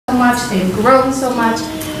much, they've grown so much,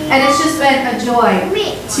 and it's just been a joy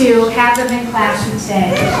to have them in classroom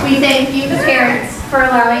today. We thank you, the parents, for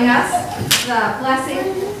allowing us the blessing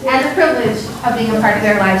and the privilege of being a part of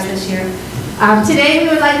their lives this year. Today we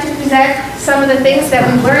would like to present some of the things that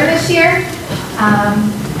we learned this year,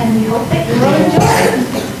 and we hope that you will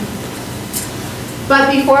enjoy.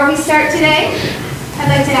 But before we start today, I'd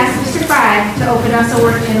like to ask Mr. Fry to open us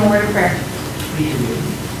in a word of prayer.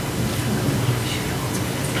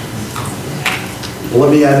 Well,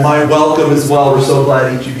 let me add my welcome as well. We're so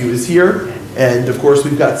glad each of you is here. And of course,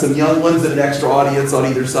 we've got some young ones and an extra audience on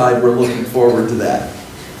either side. We're looking forward to that.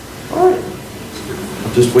 All right.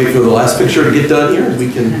 I'll just wait for the last picture to get done here. We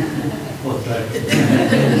can.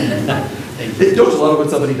 Don't you love it when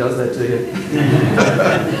somebody does that to you?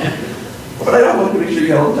 But I want to make sure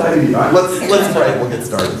you have all the time. All right, let's pray. We'll get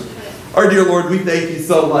started. Our dear Lord, we thank you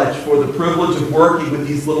so much for the privilege of working with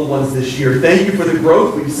these little ones this year. Thank you for the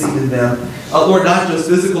growth we've seen in them. Lord, not just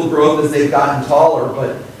physical growth as they've gotten taller,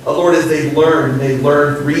 but Lord, as they've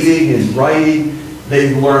learned reading and writing.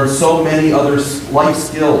 They've learned so many other life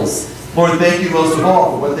skills. Lord, thank you most of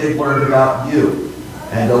all for what they've learned about you.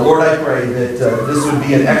 And Lord, I pray that this would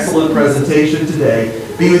be an excellent presentation today.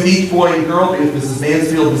 Be with each boy and girl, be with Mrs.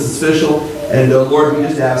 Mansfield, Mrs. Fishel, and Lord, we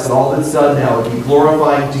just ask that all that's done now would be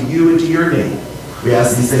glorifying to you and to your name. We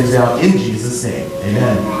ask these things now in Jesus' name.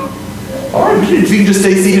 Amen. All right, if you can just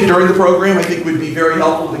stay seated during the program, I think it would be very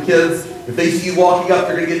helpful to the kids. If they see you walking up,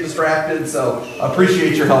 they're going to get distracted, so I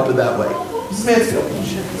appreciate your help in that way. Mrs. Mansfield.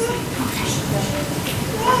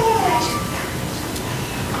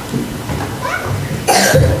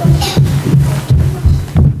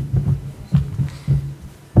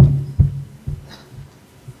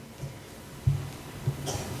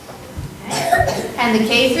 And the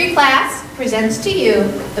K-3 class presents to you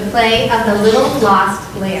the play of the Little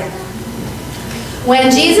Lost Lamb.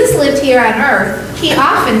 When Jesus lived here on earth, he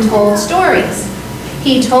often told stories.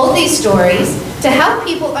 He told these stories to help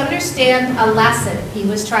people understand a lesson he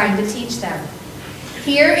was trying to teach them.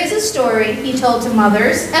 Here is a story he told to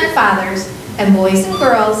mothers and fathers and boys and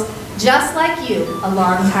girls just like you a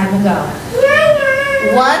long time ago.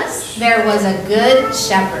 Once there was a good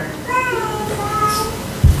shepherd.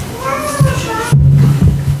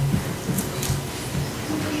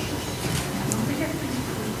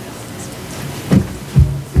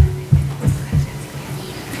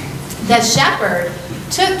 The shepherd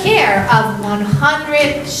took care of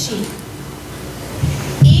 100 sheep.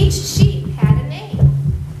 Each sheep had a name,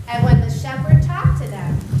 and when the shepherd talked to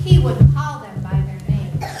them, he would call them by their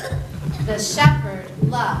name. The shepherd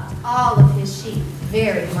loved all of his sheep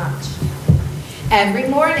very much. Every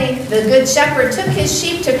morning, the good shepherd took his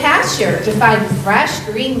sheep to pasture to find fresh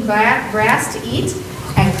green grass to eat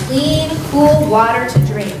and clean, cool water to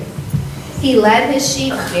drink. He led his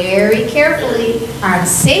sheep very carefully on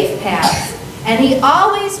safe paths, and he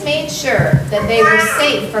always made sure that they were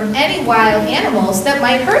safe from any wild animals that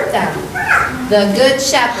might hurt them. The good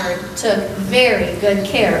shepherd took very good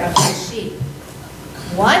care of his sheep.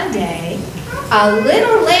 One day, a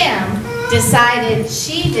little lamb decided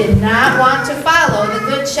she did not want to follow the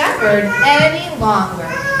good shepherd any longer.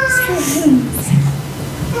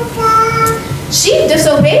 She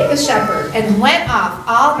disobeyed the shepherd and went off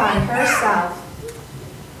all by herself.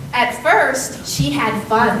 At first, she had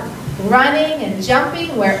fun, running and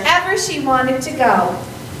jumping wherever she wanted to go.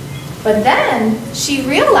 But then she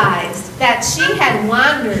realized that she had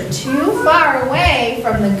wandered too far away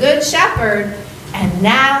from the good shepherd, and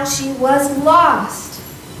now she was lost.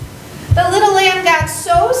 The little lamb got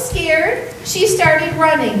so scared, she started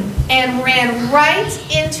running and ran right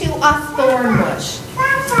into a thorn bush.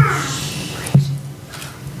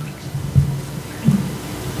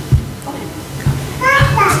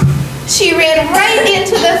 She ran right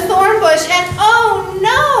into the thorn bush, and oh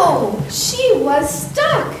no, she was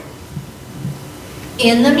stuck.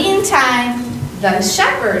 In the meantime, the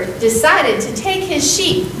shepherd decided to take his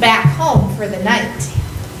sheep back home for the night.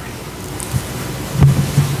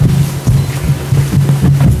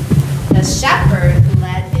 The shepherd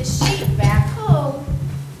led his sheep back home,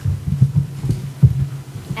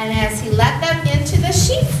 and as he let them into the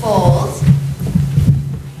sheepfold,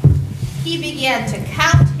 he began to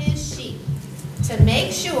count his sheep to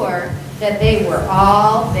make sure that they were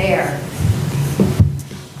all there.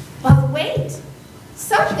 But wait,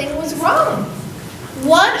 something was wrong.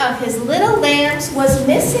 One of his little lambs was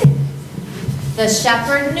missing. The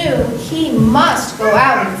shepherd knew he must go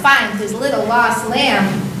out and find his little lost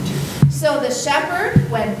lamb. So the shepherd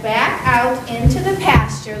went back out into the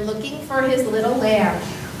pasture looking for his little lamb.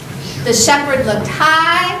 The shepherd looked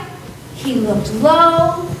high, he looked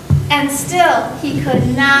low, and still he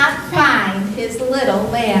could not find his little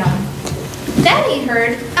lamb. Then he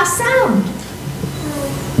heard a sound.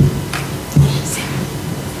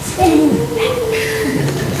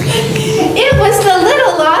 It was the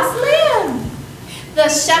little lost lamb. The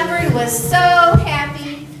shepherd was so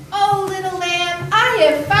happy. "Oh, little lamb, I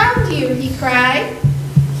have found you," he cried.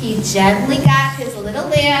 He gently got his little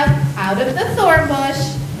lamb out of the thorn bush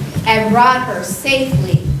and brought her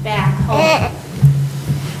safely back home.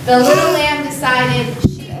 The little lamb decided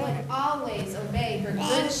she would always obey her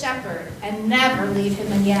good shepherd and never leave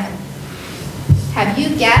him again. Have you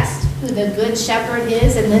guessed who the good shepherd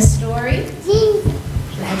is in this story?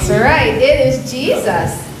 That's right, it is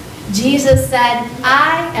Jesus. Jesus said,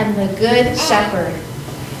 "I am the good shepherd."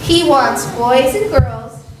 He wants boys and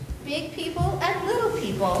girls, big people and little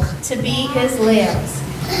people, to be his lambs.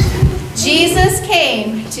 Jesus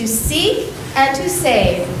came to seek and to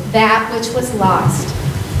save that which was lost.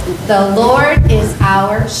 The Lord is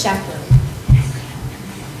our shepherd.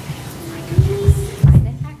 Find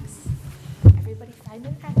an X. Everybody find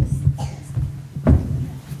an X.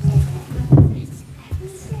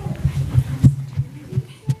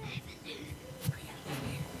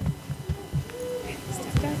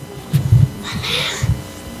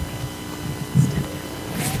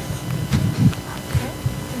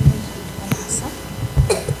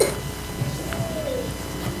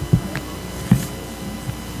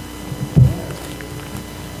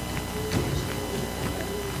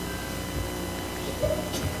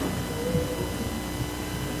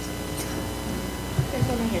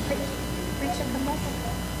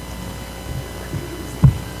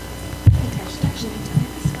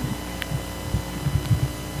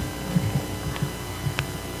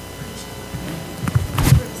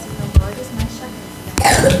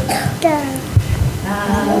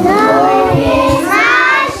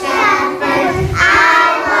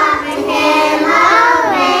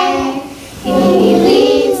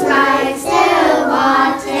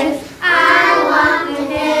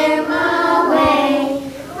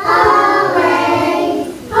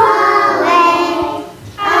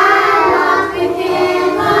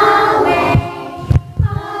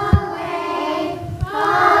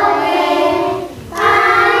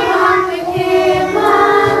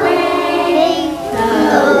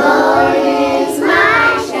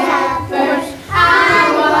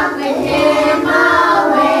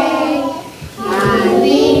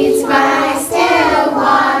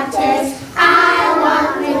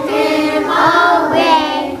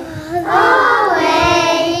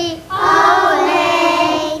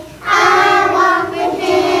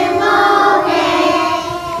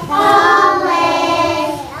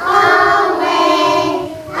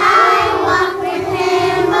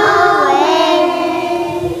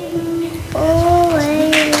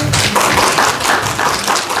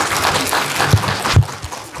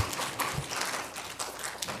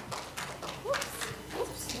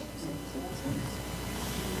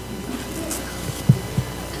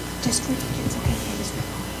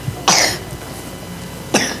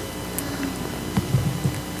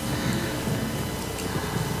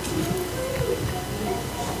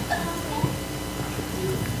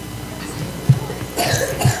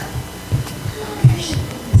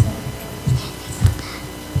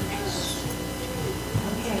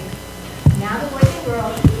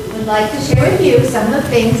 Would like to share with you some of the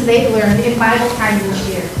things they've learned in Bible time this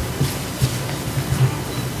year.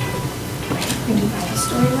 Maybe Bible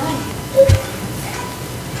story live.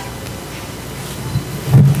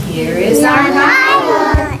 Here is our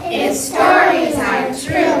Bible. Its stories are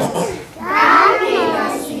true. God gave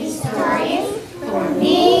us these stories for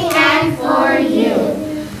me and for you.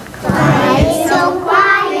 Quiet, so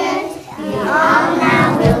quiet, we all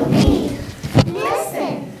now will be.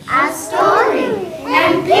 Listen, a story.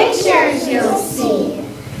 And pictures you'll see.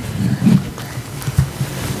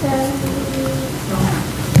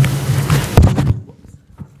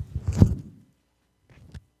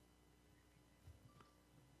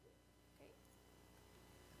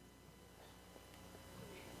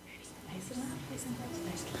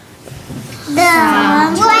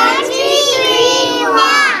 Psalm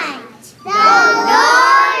 23:1. The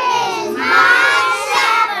Lord is my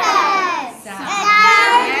shepherd.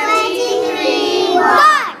 Psalm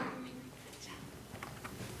 23:1.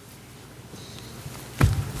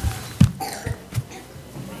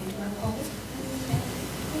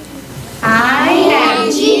 I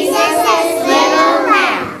am Jesus' little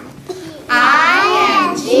lamb. I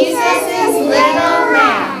am Jesus' little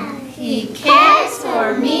lamb. He cares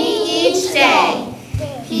for me each day.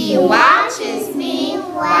 He watches me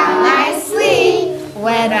while I sleep,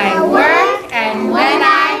 when I work and when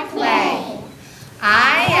I play.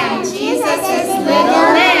 I am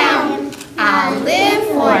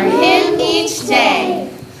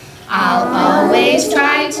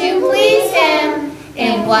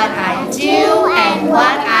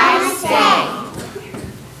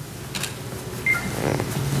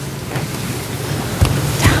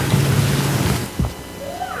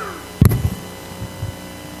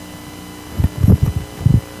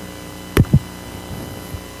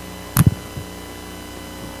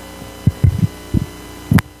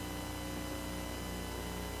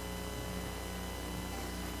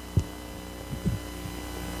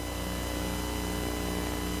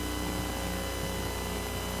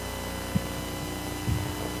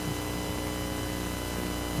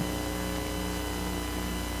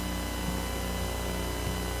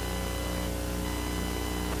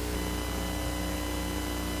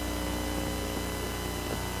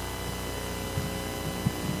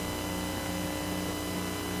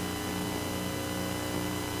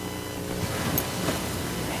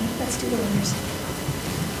let's do the winners.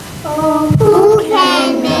 Oh, who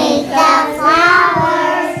can make the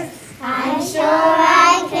flowers? I'm sure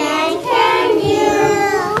I can you?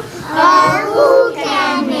 Oh, who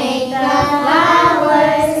can make the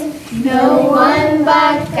flowers? No one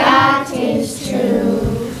but God, 'tis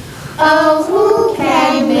true. Oh, who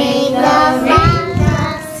can make the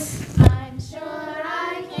raindrops? I'm sure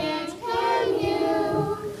I can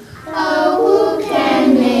you? Oh, who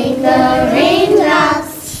can make the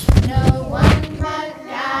raindrops? No one but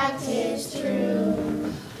God, 'tis true.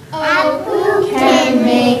 Oh, who can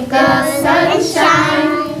make the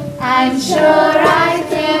sunshine? I'm sure I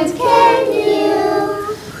can you?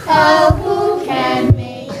 Oh, who can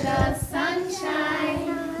make the sunshine?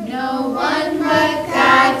 No one but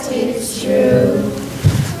God, 'tis true.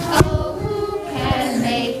 Oh, who can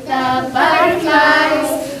make the butterflies?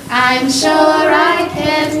 I'm sure I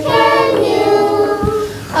can you?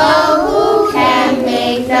 Oh, who can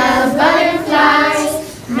make the butterflies?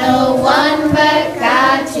 No one but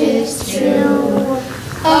God, 'tis true.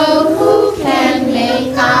 Oh, who can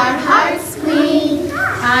make our hearts clean?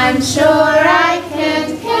 I'm sure I can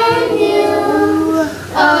you?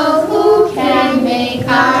 Oh, who can make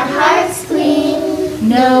our hearts clean?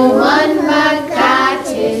 No one but God,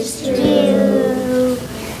 'tis true.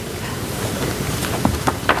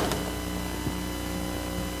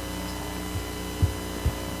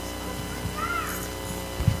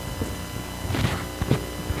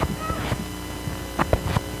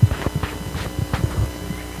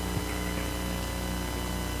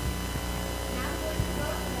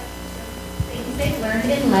 Things they've learned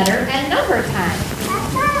in letter and number time.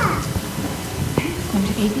 Come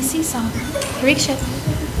to ABC song. Riksha,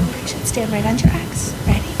 stand right on your X.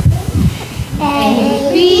 Ready? A,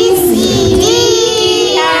 B, C, D,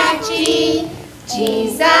 E, F, G.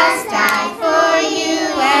 Jesus died for you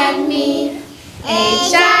and me.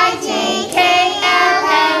 H, I, J, K, L,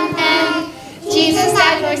 M, N. Jesus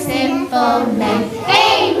died for sinful men.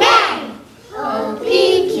 Amen. O, P,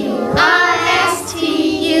 Q, R, S, T,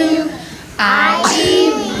 U. I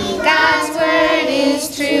believe God's word is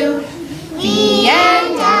true. V, N,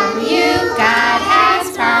 W, God has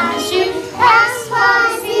promised you. X,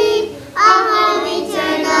 Y, Z, a home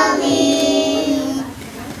eternally.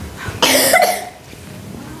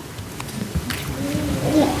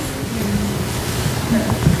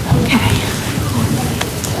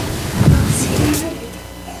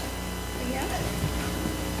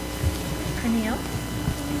 Pernille?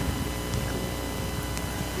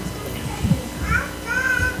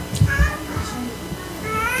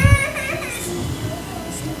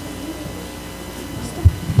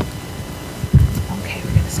 Okay,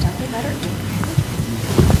 we're going to start with letter E.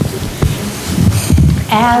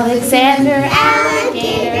 Alexander,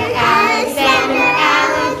 alligator, Alexander,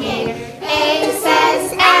 alligator. A says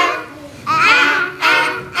A,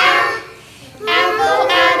 apple,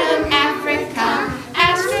 Adam, Africa,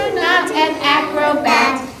 astronaut and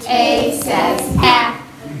acrobat. A says A.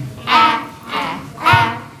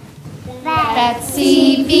 Betsy,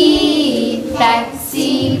 B,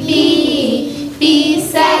 Betsy, B. B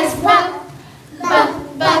says B.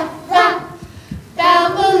 Bell,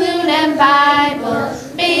 balloon, and Bible,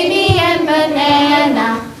 baby and banana.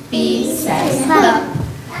 B says B.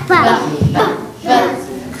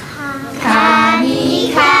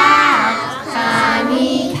 Connie, cow.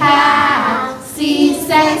 C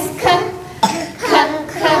says C.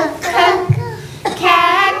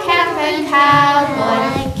 Cat, calf, and cowboy,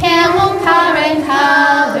 camel, car, and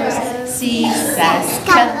colors. C says C.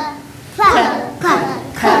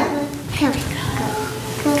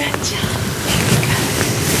 Good job.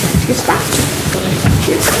 Your spot.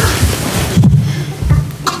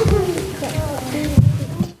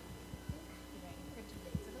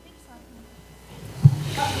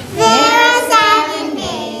 There are 7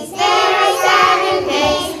 days. There are 7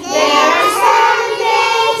 days. There are 7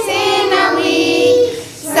 days in a week.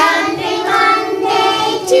 Sunday, Monday,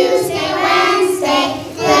 Tuesday, Wednesday,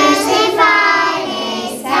 Thursday, Friday,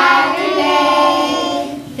 Saturday.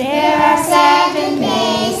 There are 7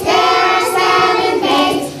 days. There are 7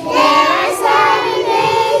 days. There are 7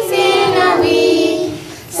 days in a week.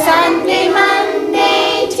 Sunday,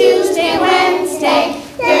 Monday, Tuesday, Wednesday,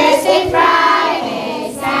 Thursday,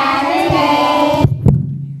 Friday, Saturday.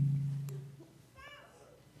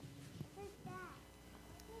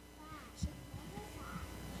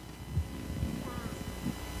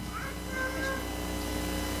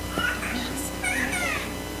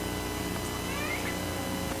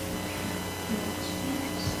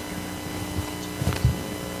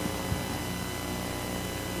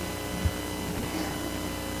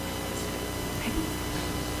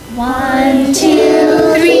 One,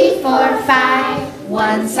 two, three, 4, 5.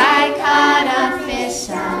 Once I caught a fish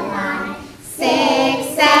alive.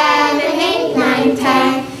 6, 7, 8, 9,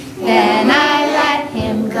 10. Then I let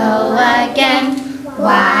him go again.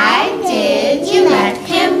 Why did you let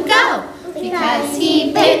him go? Because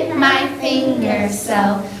he bit my finger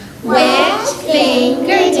so. Which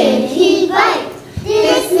finger did he bite?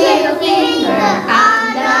 This little finger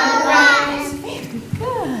on the right.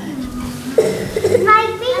 Good. My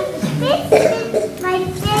finger.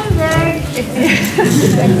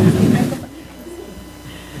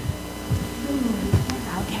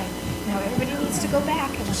 Okay, now everybody needs to go back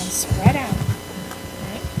and we're going to spread out.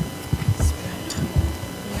 Right? Spread out.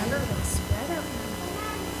 Remember, we're going to spread out.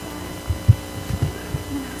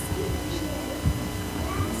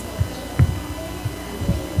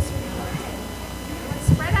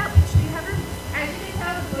 Spread out. Make sure you have your, as you can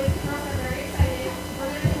tell, the boys and girls are very excited. We're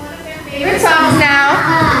going to do one of their favorite songs now.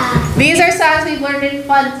 These are songs we've learned in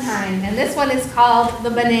fun time, and this one is called the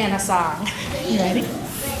Banana Song. You ready?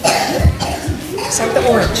 Start with the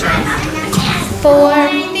orange.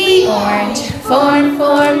 Form the orange, form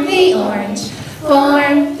the orange,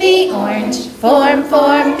 form the orange, form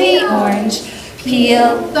the orange.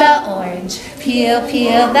 Peel the orange, peel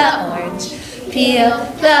the orange, peel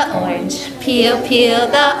the orange, peel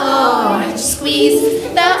the orange. Squeeze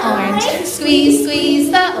the orange, squeeze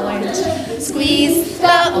the orange, squeeze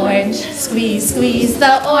the orange, squeeze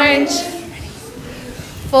the orange.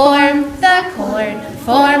 Form the corn,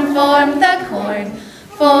 form the corn,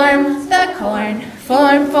 form the corn,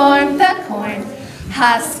 form the corn.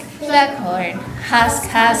 Husk the corn, husk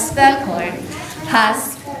the corn,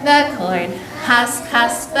 husk the corn, husk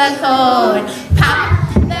the corn.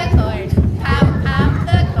 Pop the corn, pop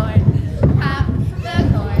the corn, pop the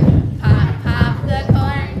corn, pop the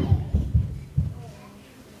corn.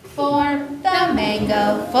 Form the mango,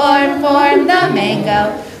 form the mango,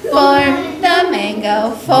 form the mango,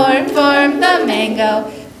 form the mango.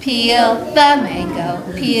 Peel the mango,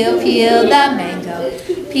 peel the mango,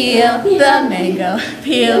 peel the mango,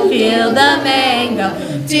 peel the mango.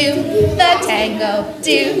 Do the tango,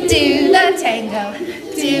 do the tango,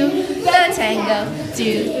 do the tango, do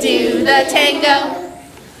the tango.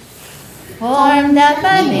 Form the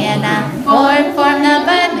banana, form the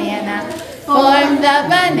banana, form the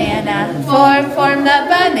banana, form the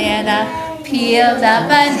banana. Peel the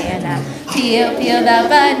banana, peel the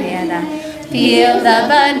banana, peel the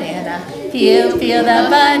banana, peel the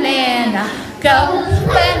banana. Go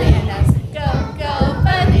bananas, go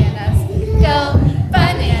bananas, go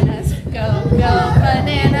bananas, go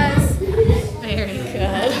bananas. Very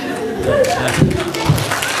good.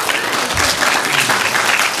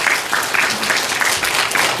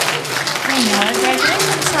 I know our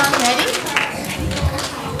graduation song. Ready?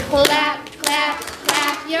 Clap, clap,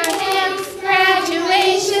 clap your hands.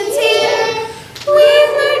 Graduation's here.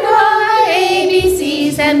 We've learned all our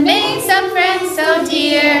ABCs and made some friends so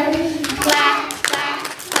dear. Clap, clap,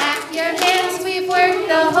 clap your hands. We've worked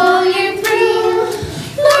the whole year through,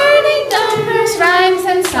 learning numbers, rhymes,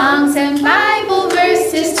 and songs, and Bible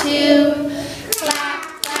verses too.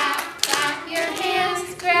 Clap, clap, clap your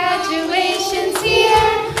hands. Graduation's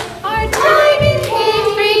here. Our time in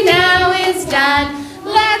K-3 now is done.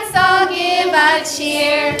 Let's all give a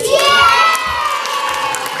cheer. Yeah!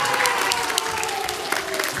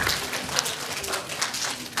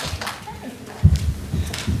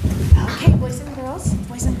 Okay, boys and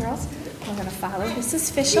girls, we're going to follow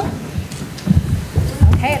Mrs. Fischel.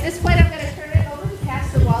 Okay, at this point I'm going to turn it over to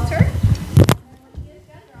Pastor Walter. And when he is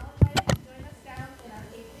done, you're all invited to join us down in our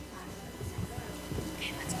K-3 classroom.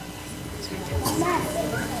 Okay, let's go.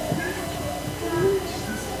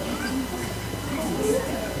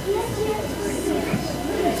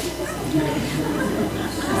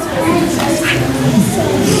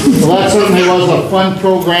 Well, that certainly was a fun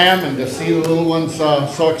program, and to see the little ones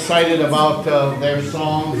so excited about their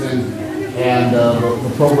songs and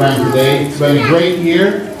the program today. It's been a great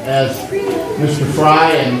year, as Mr.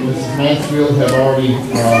 Fry and Mrs. Mansfield have already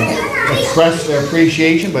expressed their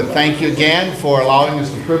appreciation, but thank you again for allowing us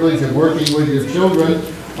the privilege of working with your children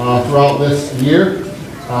throughout this year.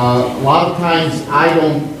 A lot of times I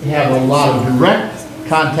don't have a lot of direct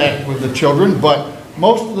contact with the children, but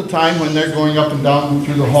most of the time when they're going up and down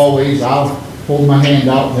through the hallways, I'll hold my hand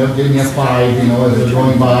out and they'll give me a 5, you know, as they're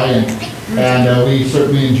going by, and we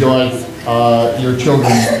certainly enjoy your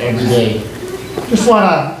children every day. Just want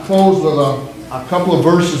to close with a couple of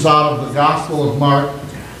verses out of the Gospel of Mark.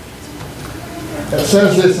 It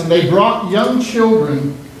says this: "And they brought young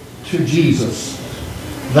children to Jesus,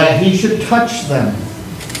 that he should touch them.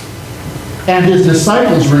 And his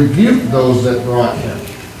disciples rebuked those that brought him."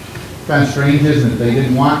 Kind of strange, isn't it? They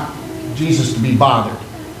didn't want Jesus to be bothered.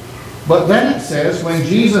 But then it says, when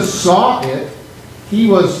Jesus saw it, he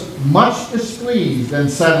was much displeased and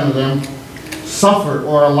said unto them, suffer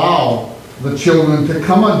or allow the children to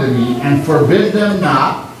come unto me, and forbid them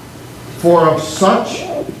not, for of such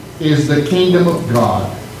is the kingdom of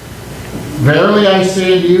God. Verily I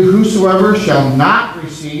say unto you, whosoever shall not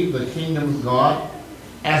receive the kingdom of God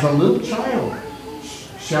as a little child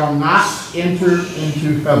shall not enter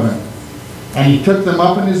into heaven. And he took them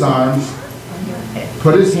up in his arms,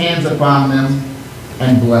 put his hands upon them,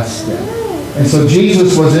 and blessed them. And so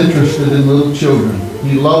Jesus was interested in little children.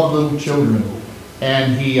 He loved little children.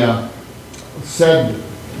 And he said,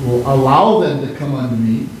 well, allow them to come unto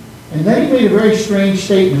me. And then he made a very strange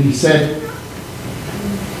statement. He said,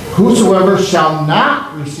 whosoever shall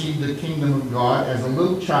not receive the kingdom of God as a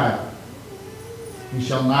little child, he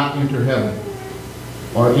shall not enter heaven,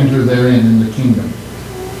 or enter therein in the kingdom.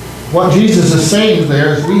 What Jesus is saying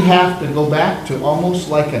there is we have to go back to almost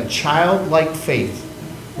like a childlike faith.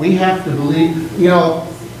 We have to believe, you know,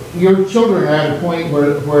 your children are at a point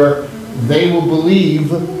where they will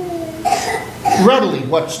believe readily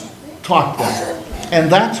what's taught them. And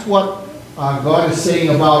that's what God is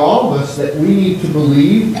saying about all of us, that we need to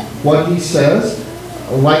believe what he says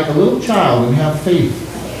like a little child and have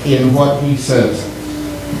faith in what he says.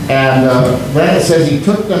 And then it says he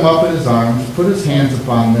took them up in his arms, put his hands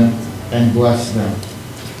upon them, and blessed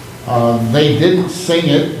them. They didn't sing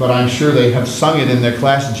it, but I'm sure they have sung it in their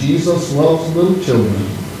class. Jesus loves little children.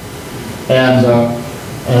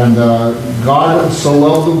 And God so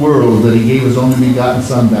loved the world that he gave his only begotten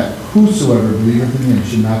Son, that whosoever believeth in him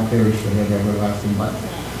should not perish but have everlasting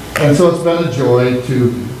life. And so it's been a joy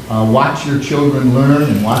to watch your children learn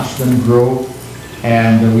and watch them grow.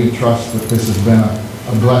 And we trust that this has been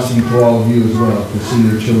a blessing to all of you as well, to see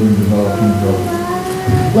your children develop and grow.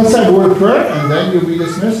 Let's have a word of prayer, and then you'll be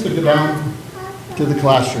dismissed to go down to the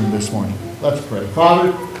classroom this morning. Let's pray.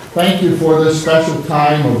 Father, thank you for this special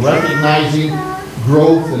time of recognizing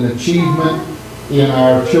growth and achievement in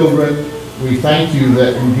our children. We thank you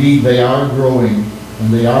that indeed they are growing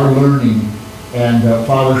and they are learning. And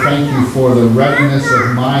Father, thank you for the readiness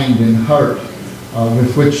of mind and heart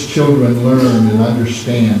with which children learn and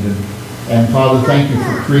understand. And Father, thank you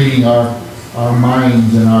for creating our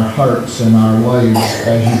minds and our hearts and our lives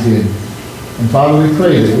as you did. And Father, we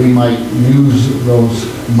pray that we might use those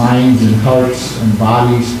minds and hearts and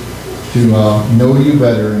bodies to know you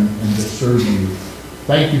better and to serve you.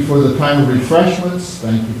 Thank you for the time of refreshments.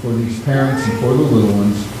 Thank you for these parents and for the little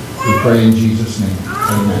ones. We pray in Jesus' name.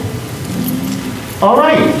 Amen. All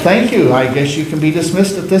right. Thank you. I guess you can be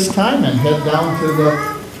dismissed at this time and head down to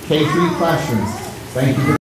the K-3 classroom. Thank you.